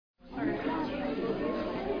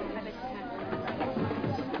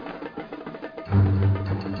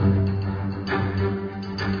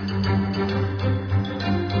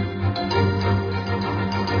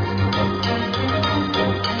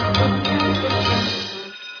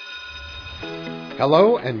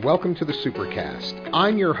Hello and welcome to the Supercast.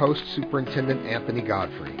 I'm your host, Superintendent Anthony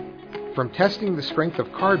Godfrey. From testing the strength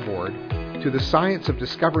of cardboard to the science of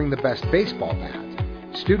discovering the best baseball bat,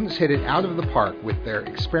 students hit it out of the park with their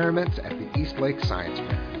experiments at the Eastlake Science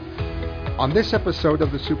Fair. On this episode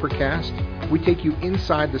of the Supercast, we take you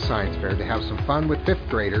inside the science fair to have some fun with fifth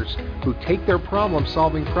graders who take their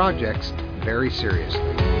problem-solving projects very seriously.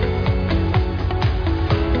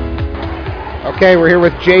 Okay, we're here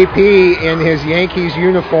with JP in his Yankees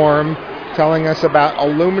uniform telling us about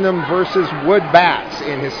aluminum versus wood bats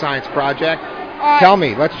in his science project. Tell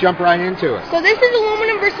me, let's jump right into it. So this is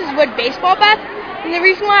aluminum versus wood baseball bats, and the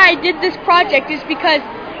reason why I did this project is because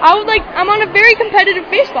I'm on a very competitive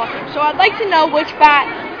baseball team, so I'd like to know which bat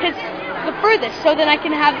hits the furthest so then I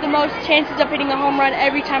can have the most chances of hitting a home run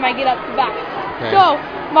every time I get up to bat. Okay. So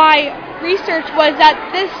my research was that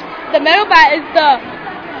the metal bat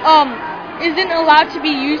isn't allowed to be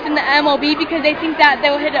used in the MLB because they think that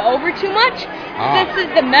they'll hit it over too much. This is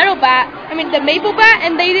the maple bat,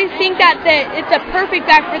 and they think that it's a perfect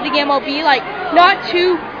bat for the MLB, like not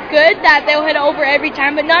too good that they'll hit it over every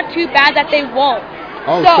time, but not too bad that they won't.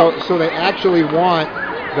 Oh, so they actually want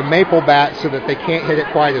the maple bat so that they can't hit it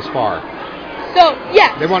quite as far. So,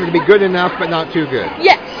 yes. They want it to be good enough, but not too good.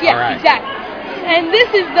 Yes, right. Exactly. And this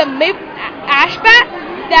is the ash bat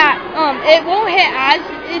that it won't hit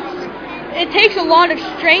it takes a lot of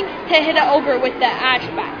strength to hit it over with the ash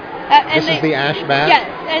bat. This is the ash bat? Yes,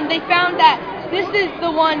 and they found that this is the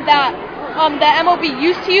one that the MLB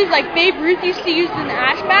used to use, like Babe Ruth used to use an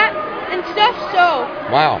ash bat and stuff, so...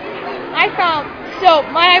 Wow. So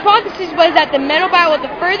my hypothesis was that the metal bat was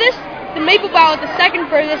the furthest, the maple bat was the second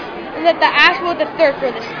furthest, and that the ash was the third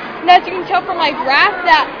furthest. And as you can tell from my graph,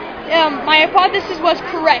 that my hypothesis was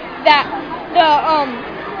correct, that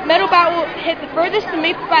the metal bat will hit the furthest, the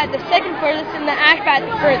maple bat the second furthest, and the ash bat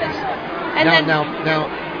the furthest. And now,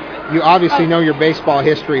 you obviously know your baseball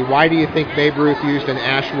history. Why do you think Babe Ruth used an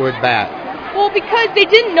Ashwood bat? Well, because they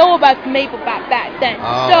didn't know about the maple bat back then.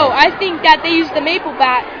 Oh. So I think that they used the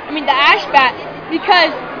ash bat,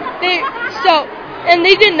 because they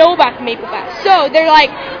didn't know about the maple bat. So they're like,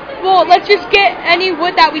 well, let's just get any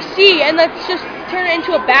wood that we see and let's just turn it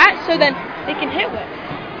into a bat so then they can hit with.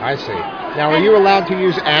 I see. Now, are you allowed to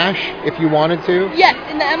use ash if you wanted to? Yes,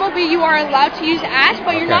 in the MLB you are allowed to use ash,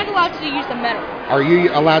 but you're not allowed to use the metal. Are you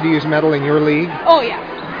allowed to use metal in your league? Oh, yeah.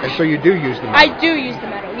 And so you do use the metal? I do use the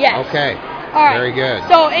metal, yes. Okay. All right. Very good.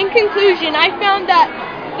 So, in conclusion, I found that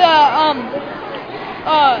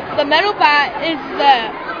the metal bat is the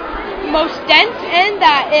most dense and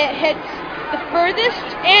that it hits the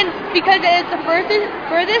furthest, and because it is the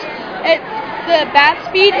furthest, the bat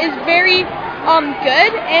speed is very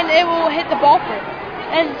good, and it will hit the ball further.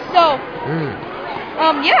 And so,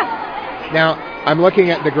 yeah. Now, I'm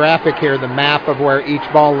looking at the graphic here, the map of where each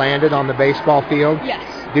ball landed on the baseball field. Yes.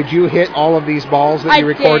 Did you hit all of these balls that you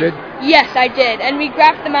recorded? Yes, I did. And we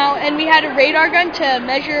graphed them out, and we had a radar gun to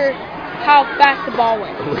measure how fast the ball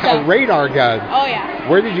went. A radar gun? Oh, yeah.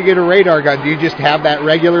 Where did you get a radar gun? Do you just have that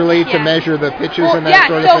regularly to measure the pitches and that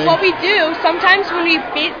sort of thing? Yeah, so what we do, sometimes when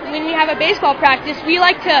we have a baseball practice, we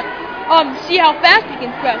like to see how fast we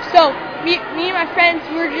can throw. So me and my friends,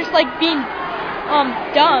 we're just like being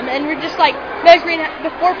dumb, and we're just like measuring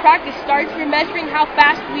before practice starts. We're measuring how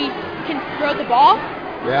fast we can throw the ball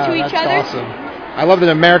to each other. Awesome. I love that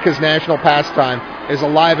America's national pastime is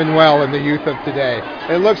alive and well in the youth of today.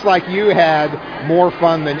 It looks like you had more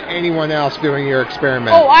fun than anyone else doing your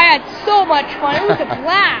experiment. Oh, I had so much fun. It was a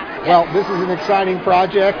blast. Well, this is an exciting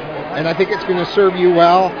project, and I think it's going to serve you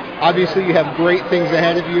well. Obviously, you have great things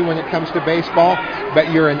ahead of you when it comes to baseball,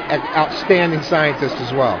 but you're an outstanding scientist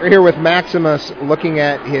as well. We're here with Maximus looking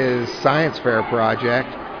at his science fair project.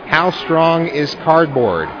 How strong is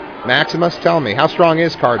cardboard? Maximus, tell me, how strong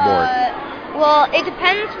is cardboard? Well, it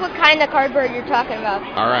depends what kind of cardboard you're talking about.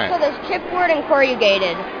 All right. So there's chipboard and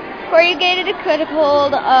corrugated. Corrugated, it could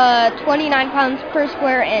hold 29 pounds per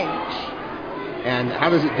square inch. And how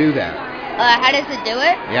does it do that? How does it do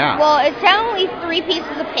it? Yeah. Well, it's only 3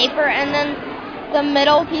 pieces of paper, and then the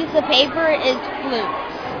middle piece of paper is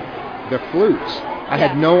flutes. The flutes? I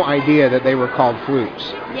had no idea that they were called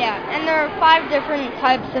flutes. Yeah, and there are 5 different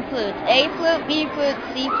types of flutes. A flute, B flute,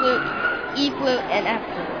 C flute, E flute, and F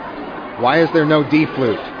flute. Why is there no D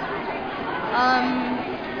flute?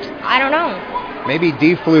 I don't know. Maybe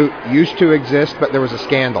D flute used to exist, but there was a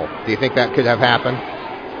scandal. Do you think that could have happened?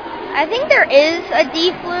 I think there is a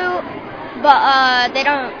D flute, but they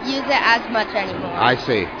don't use it as much anymore. I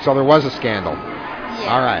see. So there was a scandal.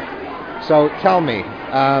 Yeah. All right. So tell me,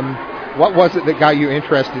 What was it that got you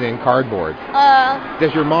interested in cardboard?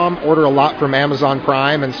 Does your mom order a lot from Amazon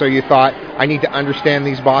Prime, and so you thought, I need to understand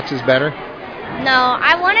these boxes better? No,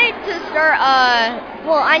 I wanted to start,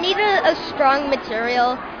 I needed a strong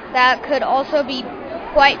material that could also be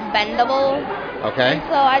quite bendable. Okay. And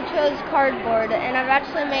so I chose cardboard, and I've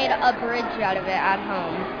actually made a bridge out of it at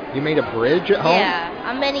home. You made a bridge at home?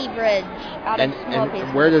 Yeah, a mini bridge out of small pieces.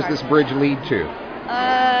 And where does this bridge lead to?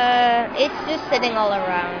 It's just sitting all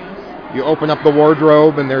around. You open up the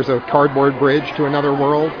wardrobe and there's a cardboard bridge to another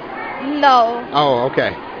world? No. Oh,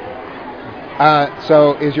 okay.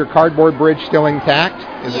 So is your cardboard bridge still intact?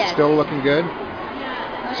 Is Yes. it still looking good?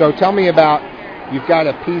 So tell me about, you've got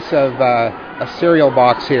a piece of a cereal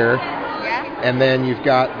box here, Yeah? and then you've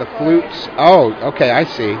got the flutes. Oh, okay, I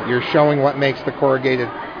see. You're showing what makes the corrugated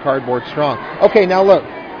cardboard strong. Okay, now look,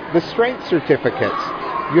 the strength certificates.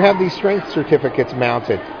 You have these strength certificates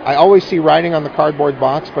mounted. I always see writing on the cardboard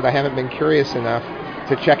box, but I haven't been curious enough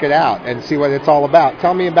to check it out and see what it's all about.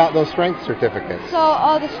 Tell me about those strength certificates. So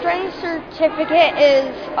the strength certificate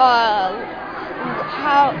is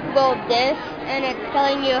this, and it's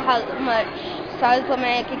telling you how much size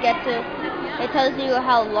limit it could get to. It tells you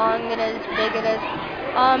how long it is, big it is,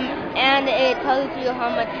 and it tells you how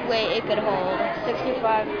much weight it could hold,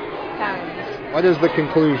 65 pounds. What is the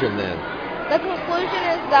conclusion then? The conclusion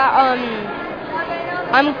is that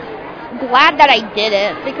I'm glad that I did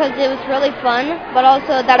it because it was really fun, but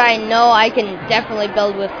also that I know I can definitely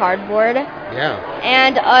build with cardboard. Yeah.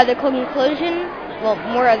 And the conclusion,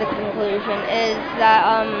 more of the conclusion is that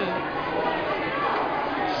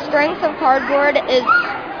strength of cardboard is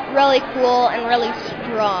really cool and really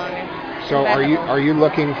strong. So are you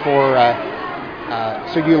looking for?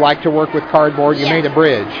 So you like to work with cardboard? You made a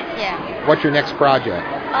bridge. Yeah. What's your next project?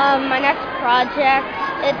 My next project,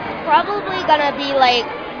 it's probably gonna be like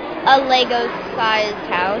a Lego-sized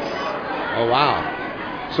house. Oh wow!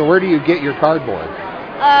 So where do you get your cardboard?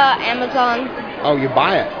 Amazon. Oh, you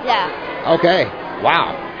buy it? Yeah. Okay.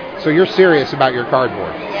 Wow. So you're serious about your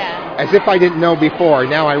cardboard? Yeah. As if I didn't know before.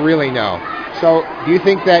 Now I really know. So do you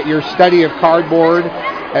think that your study of cardboard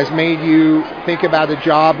has made you think about a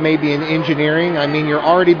job maybe in engineering? I mean, you're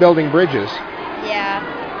already building bridges. Yeah.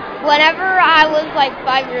 Whenever I was like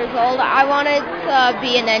 5 years old, I wanted to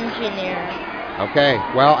be an engineer. Okay.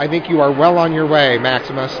 Well, I think you are well on your way,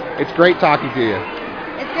 Maximus. It's great talking to you.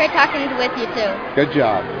 It's great talking with you, too. Good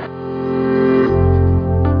job.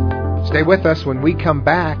 Stay with us. When we come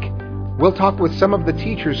back, we'll talk with some of the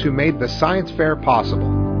teachers who made the science fair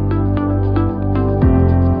possible.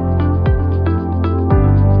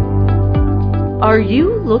 Are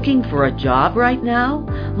you looking for a job right now?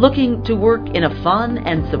 Looking to work in a fun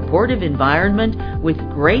and supportive environment with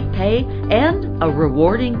great pay and a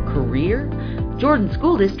rewarding career? Jordan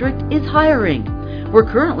School District is hiring. We're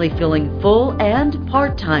currently filling full and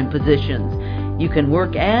part-time positions. You can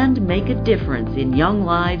work and make a difference in young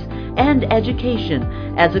lives and education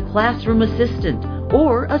as a classroom assistant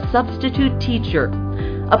or a substitute teacher.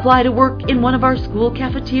 Apply to work in one of our school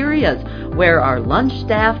cafeterias, where our lunch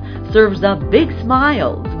staff serves up big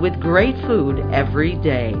smiles with great food every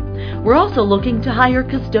day. We're also looking to hire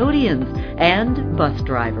custodians and bus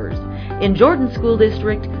drivers. In Jordan School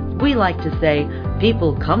District, we like to say,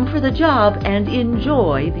 people come for the job and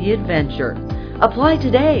enjoy the adventure. Apply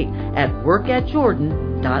today at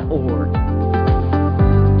workatjordan.org.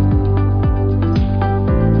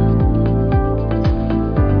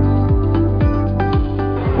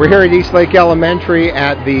 We're here at Eastlake Elementary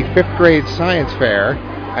at the 5th grade science fair,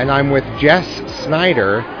 and I'm with Jess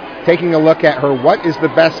Snyder taking a look at her What is the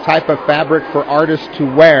Best Type of Fabric for Artists to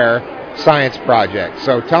Wear science project.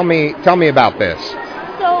 So tell me about this.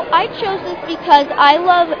 So I chose this because I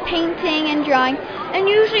love painting and drawing, and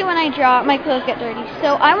usually when I draw, my clothes get dirty.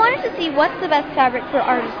 So I wanted to see what's the best fabric for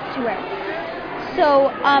artists to wear. So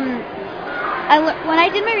when I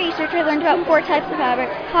did my research, I learned about 4 types of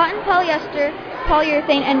fabrics: cotton, polyester,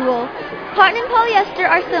 polyurethane, and wool. Cotton and polyester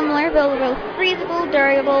are similar, but they're both freezable,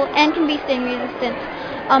 durable, and can be stain resistant.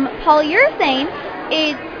 Polyurethane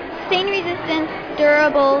is stain resistant,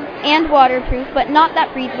 durable, and waterproof, but not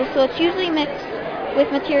that breathable, so it's usually mixed with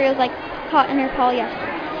materials like cotton or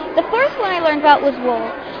polyester. The first one I learned about was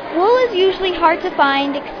wool. Wool is usually hard to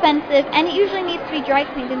find, expensive, and it usually needs to be dry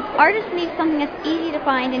cleaned, and artists need something that's easy to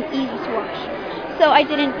find and easy to wash. So I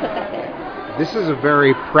didn't put that there. This is a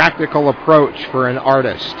very practical approach for an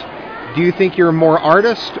artist. Do you think you're more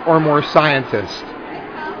artist or more scientist?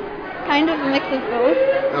 Kind of a mix of both.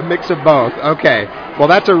 A mix of both. Okay. Well,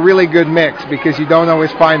 that's a really good mix because you don't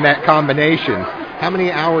always find that combination. How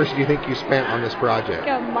many hours do you think you spent on this project?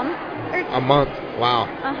 Like a month. Or A month. Wow.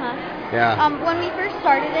 Yeah. When we first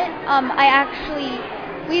started it,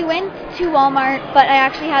 we went to Walmart, but I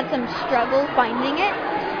actually had some struggle finding it.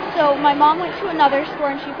 So my mom went to another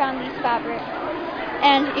store and she found these fabrics,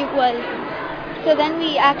 and so then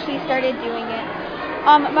we actually started doing it.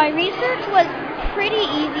 My research was pretty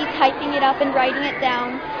easy, typing it up and writing it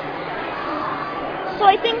down. So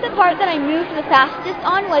I think the part that I moved the fastest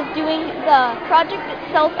on was doing the project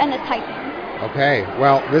itself and the typing. Okay,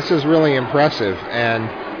 well, this is really impressive. And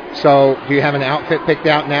so, do you have an outfit picked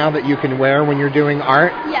out now that you can wear when you're doing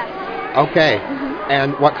art? Yes. Okay,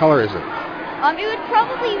 and what color is it? It would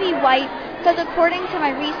probably be white, because according to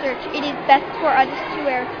my research, it is best for artists to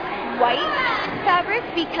wear white fabric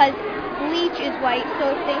because bleach is white, so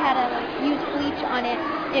if they had to use bleach on it,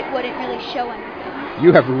 it wouldn't really show anything.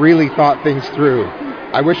 You have really thought things through.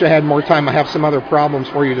 I wish I had more time. I have some other problems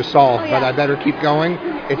for you to solve, but I better keep going.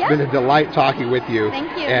 It's been a delight talking with you.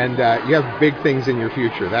 Thank you. And you have big things in your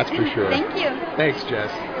future, that's for sure. Thank you. Thanks,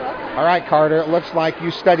 Jess. All right, Carter, it looks like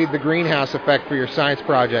you studied the greenhouse effect for your science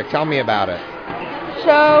project. Tell me about it.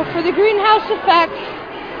 So for the greenhouse effect,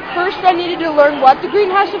 first I needed to learn what the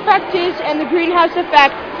greenhouse effect is, and the greenhouse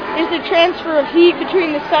effect is the transfer of heat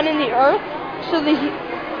between the sun and the earth. So the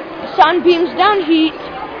sun beams down heat,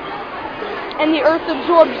 and the earth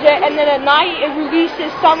absorbs it, and then at night it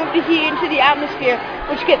releases some of the heat into the atmosphere,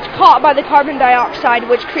 which gets caught by the carbon dioxide,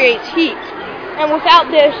 which creates heat. And without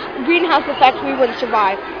this greenhouse effect, we wouldn't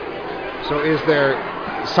survive. So is there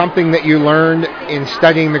something that you learned in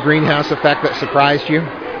studying the greenhouse effect that surprised you?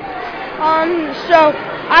 So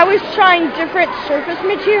I was trying different surface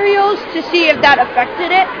materials to see if that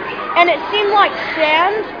affected it, and it seemed like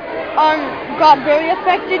sand got very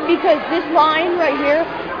affected because this line right here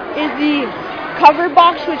is the covered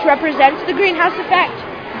box, which represents the greenhouse effect.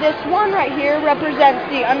 This one right here represents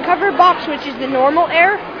the uncovered box, which is the normal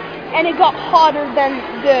air, and it got hotter than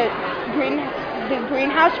the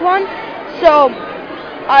greenhouse one. So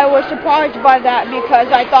I was surprised by that because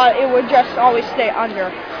I thought it would just always stay under.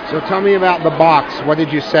 So tell me about the box. What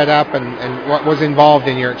did you set up and what was involved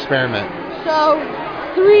in your experiment? So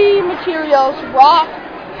 3 materials: rock,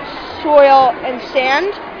 soil, and sand.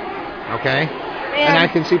 Okay. And I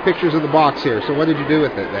can see pictures of the box here. So what did you do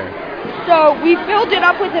with it there? So we filled it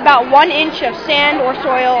up with about 1 inch of sand or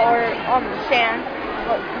soil or sand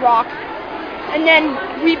or rock. And then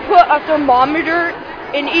we put a thermometer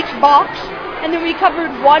in each box, and then we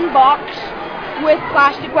covered one box with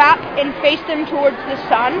plastic wrap and faced them towards the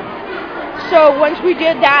sun. So once we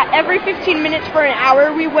did that, every 15 minutes for an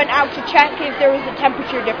hour, we went out to check if there was a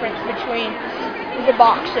temperature difference between the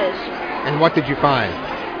boxes. And what did you find?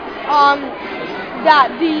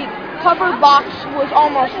 That the covered box was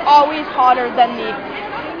almost always hotter than the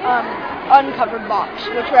uncovered box,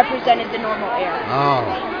 which represented the normal air. Oh,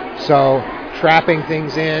 so trapping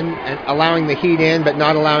things in and allowing the heat in but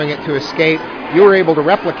not allowing it to escape, you were able to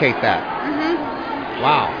replicate that.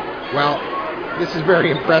 Wow. Well, this is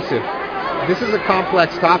very impressive. This is a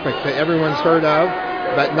complex topic that everyone's heard of,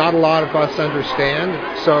 but not a lot of us understand.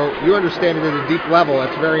 So you understand it at a deep level.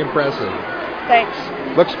 That's very impressive. Thanks.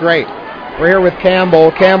 Looks great. We're here with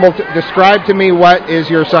Campbell. Campbell, describe to me what is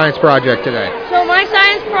your science project today. So my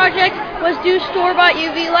science project was do store-bought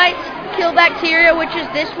UV lights, kill bacteria, which is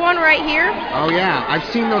this one right here. Oh yeah, I've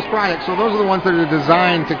seen those products. So those are the ones that are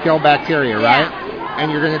designed to kill bacteria, right?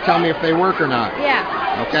 And you're going to tell me if they work or not.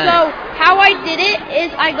 Yeah. Okay. So how I did it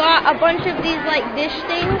is I got a bunch of these like dish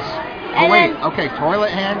things. Okay,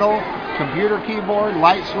 toilet handle, computer keyboard,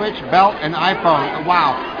 light switch, belt, and iPhone.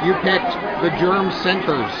 Wow, you picked the germ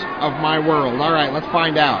centers of my world. All right, let's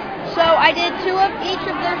find out. So I did 2 of each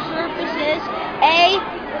of their surfaces. A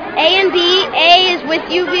and B. A is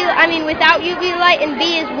without UV light, and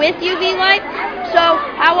B is with UV light. So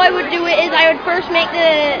how I would do it is I would first make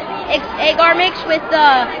the agar mix with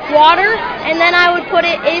the water, and then I would put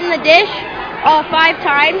it in the dish 5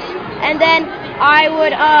 times, and then I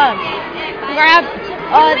would grab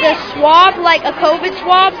the swab, like a COVID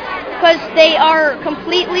swab, because they are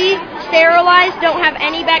completely sterilized, don't have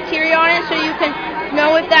any bacteria on it, so you can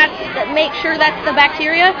know if make sure that's the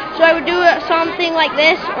bacteria. So I would do something like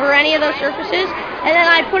this or any of those surfaces, and then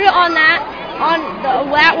I'd put it on that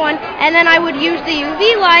one, and then I would use the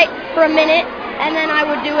UV light for a minute, and then I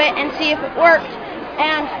would do it and see if it worked.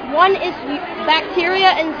 And 1 is bacteria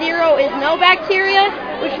and 0 is no bacteria,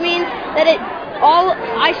 which means that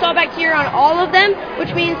I saw bacteria on all of them,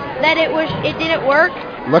 which means that it didn't work.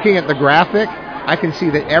 Looking at the graphic, I can see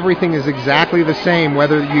that everything is exactly the same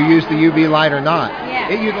whether you use the UV light or not. Yeah.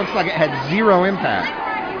 It looks like it had 0 impact.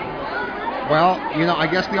 Well, I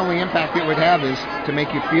guess the only impact it would have is to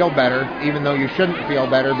make you feel better, even though you shouldn't feel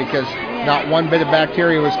better because not one bit of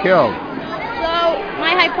bacteria was killed. So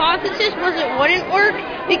my hypothesis was it wouldn't work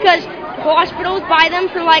because hospitals buy them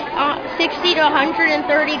for like 60 to 130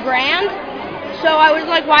 grand. So I was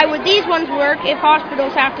like, why would these ones work if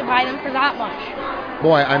hospitals have to buy them for that much?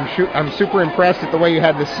 Boy, I'm super impressed at the way you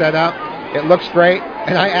had this set up. It looks great,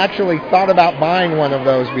 and I actually thought about buying one of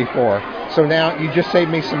those before. So now you just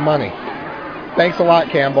saved me some money. Thanks a lot,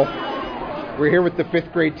 Campbell. We're here with the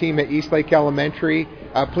 5th grade team at Eastlake Elementary.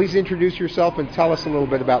 Please introduce yourself and tell us a little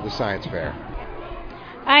bit about the science fair.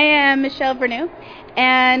 I am Michelle Vernew,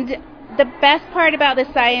 and the best part about the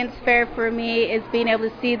science fair for me is being able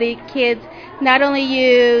to see the kids not only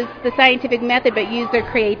use the scientific method but use their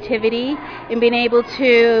creativity and being able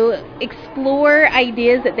to explore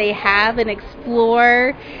ideas that they have and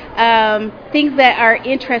explore things that are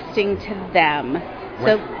interesting to them.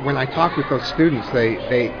 When I talked with those students,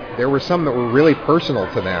 there were some that were really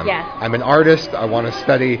personal to them. Yes. I'm an artist. I want to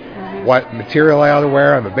study what material I ought to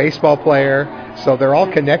wear. I'm a baseball player. So they're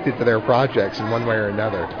all connected to their projects in one way or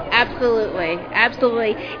another. Absolutely.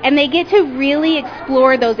 And they get to really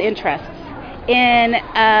explore those interests in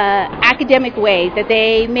academic ways that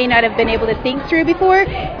they may not have been able to think through before,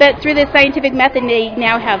 but through the scientific method they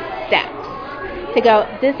now have steps to go,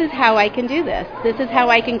 this is how I can do this. This is how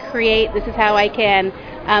I can create. This is how I can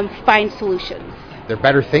find solutions. They're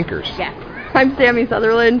better thinkers. Yes. I'm Sammy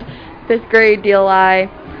Sutherland, 5th grade DLI.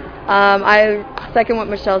 I second what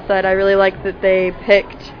Michelle said. I really liked that they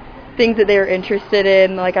picked things that they were interested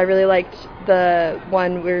in. Like, I really liked the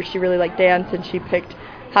one where she really liked dance, and she picked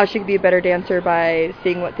how she could be a better dancer by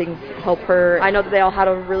seeing what things help her. I know that they all had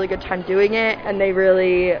a really good time doing it, and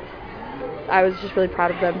I was just really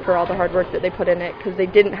proud of them for all the hard work that they put in it, because they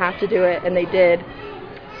didn't have to do it, and they did.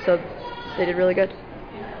 So they did really good.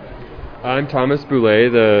 I'm Thomas Boulay,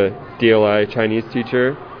 the DLI Chinese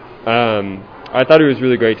teacher. I thought it was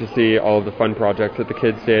really great to see all of the fun projects that the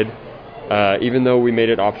kids did, even though we made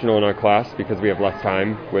it optional in our class because we have less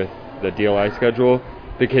time with the DLI schedule.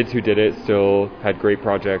 The kids who did it still had great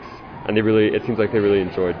projects, and it seems like they really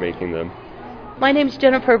enjoyed making them. My name's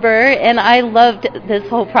Jennifer Burr, and I loved this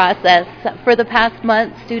whole process. For the past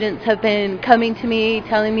month, students have been coming to me,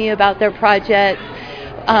 telling me about their projects,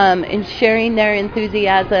 and sharing their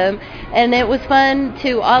enthusiasm. And it was fun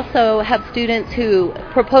to also have students who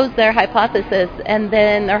proposed their hypothesis, and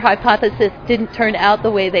then their hypothesis didn't turn out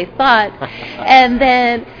the way they thought. And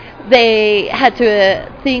then they had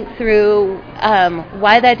to think through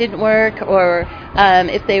why that didn't work, or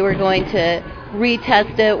if they were going to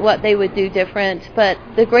retest it, what they would do different. But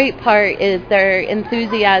the great part is their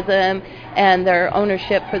enthusiasm and their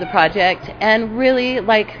ownership for the project, and really,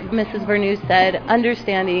 like Mrs. Vernew said,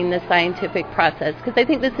 understanding the scientific process, because I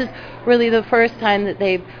think this is really the first time that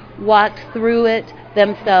they've walked through it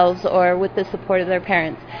themselves or with the support of their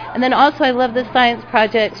parents. And then also I love the science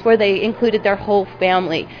projects where they included their whole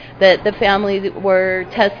family, that the family were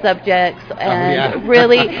test subjects and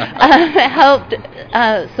really helped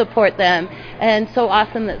support them. And so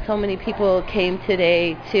awesome that so many people came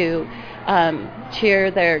today to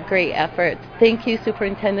cheer their great efforts. Thank you,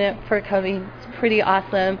 Superintendent, for coming. It's pretty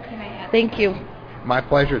awesome. Thank you. My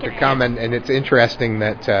pleasure to come, and it's interesting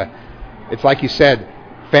that it's like you said,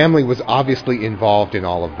 family was obviously involved in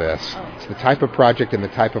all of this. It's the type of project and the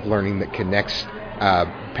type of learning that connects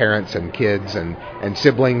parents and kids and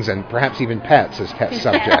siblings and perhaps even pets as test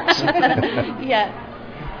subjects. Yes.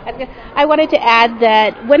 I wanted to add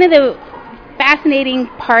that one of the fascinating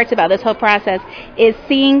parts about this whole process is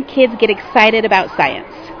seeing kids get excited about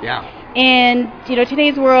science. Yeah. And,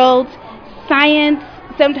 today's world, science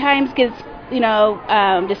sometimes gets,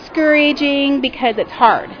 discouraging because it's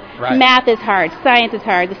hard. Right. Math is hard, science is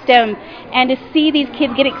hard, the STEM. And to see these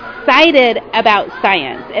kids get excited about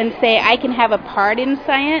science and say, I can have a part in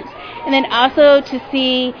science. And then also to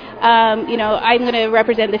see, I'm going to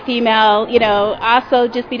represent the female, also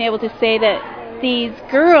just being able to say that these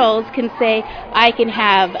girls can say, I can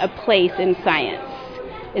have a place in science.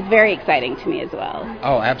 It's very exciting to me as well.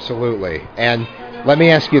 Oh, absolutely. And let me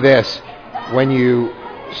ask you this. When you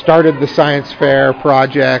started the science fair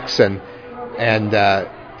projects and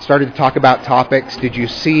started to talk about topics, did you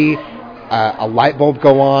see a light bulb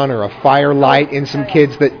go on or a fire light in some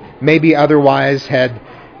kids that maybe otherwise had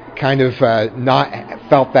kind of not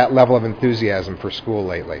felt that level of enthusiasm for school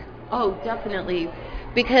lately? Oh, definitely.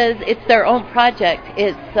 Because it's their own project.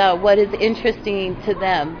 It's what is interesting to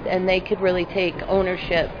them, and they could really take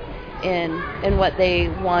ownership in what they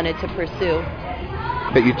wanted to pursue.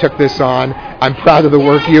 That you took this on. I'm proud of the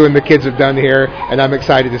work you and the kids have done here, and I'm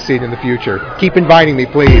excited to see it in the future. Keep inviting me,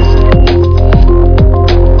 please.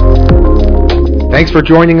 Thanks for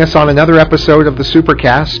joining us on another episode of the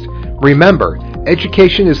Supercast. Remember,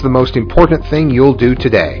 education is the most important thing you'll do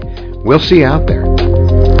today. We'll see you out there.